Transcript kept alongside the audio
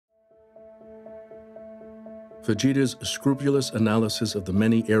Fujita's scrupulous analysis of the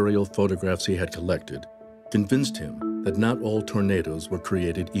many aerial photographs he had collected convinced him that not all tornadoes were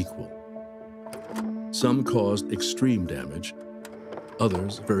created equal. Some caused extreme damage,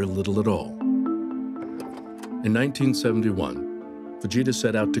 others very little at all. In 1971, Fujita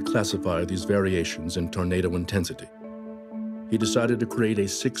set out to classify these variations in tornado intensity. He decided to create a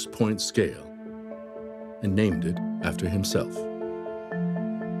 6-point scale and named it after himself.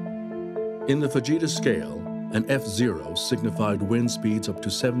 In the Fujita scale, an F0 signified wind speeds up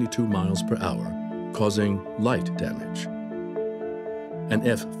to 72 miles per hour, causing light damage. An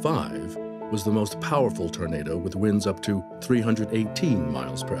F5 was the most powerful tornado with winds up to 318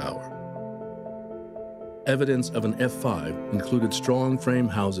 miles per hour. Evidence of an F5 included strong frame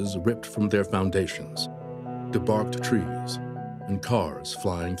houses ripped from their foundations, debarked trees, and cars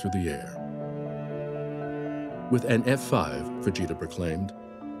flying through the air. With an F5, Fujita proclaimed,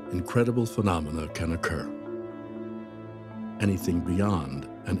 incredible phenomena can occur. Anything beyond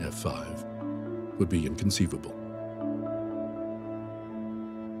an F5 would be inconceivable.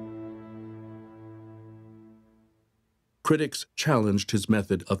 Critics challenged his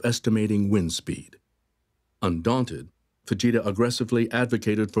method of estimating wind speed. Undaunted, Fujita aggressively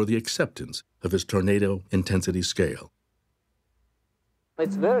advocated for the acceptance of his tornado intensity scale.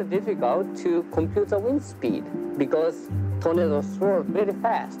 It's very difficult to compute the wind speed because tornadoes soar very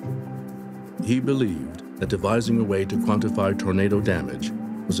fast. He believed that devising a way to quantify tornado damage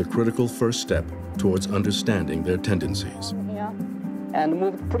was a critical first step towards understanding their tendencies. Yeah, and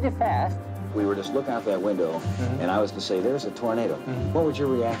moved pretty fast. We were just looking out that window, and I was to say, there's a tornado. What was your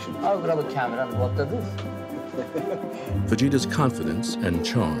reaction? I would grab a camera and walk the roof. Fujita's confidence and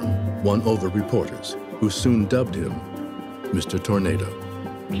charm won over reporters, who soon dubbed him Mr. Tornado.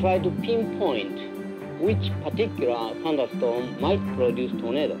 Try to pinpoint which particular thunderstorm might produce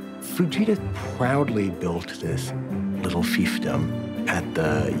tornado. Fujita proudly built this little fiefdom at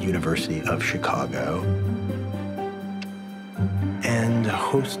the University of Chicago and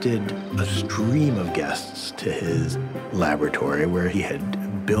hosted a stream of guests to his laboratory where he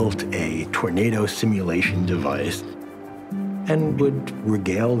had built a tornado simulation device and would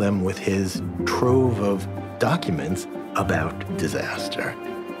regale them with his trove of documents about disaster.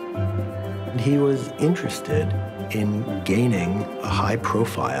 He was interested in gaining a high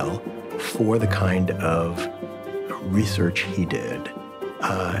profile for the kind of research he did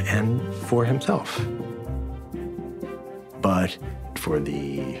and for himself. But for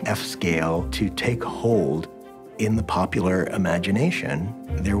the F-scale to take hold in the popular imagination,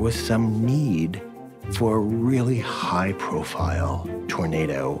 there was some need for a really high-profile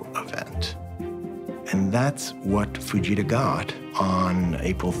tornado event. And that's what Fujita got on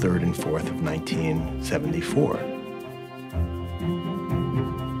April 3rd and 4th of 1974.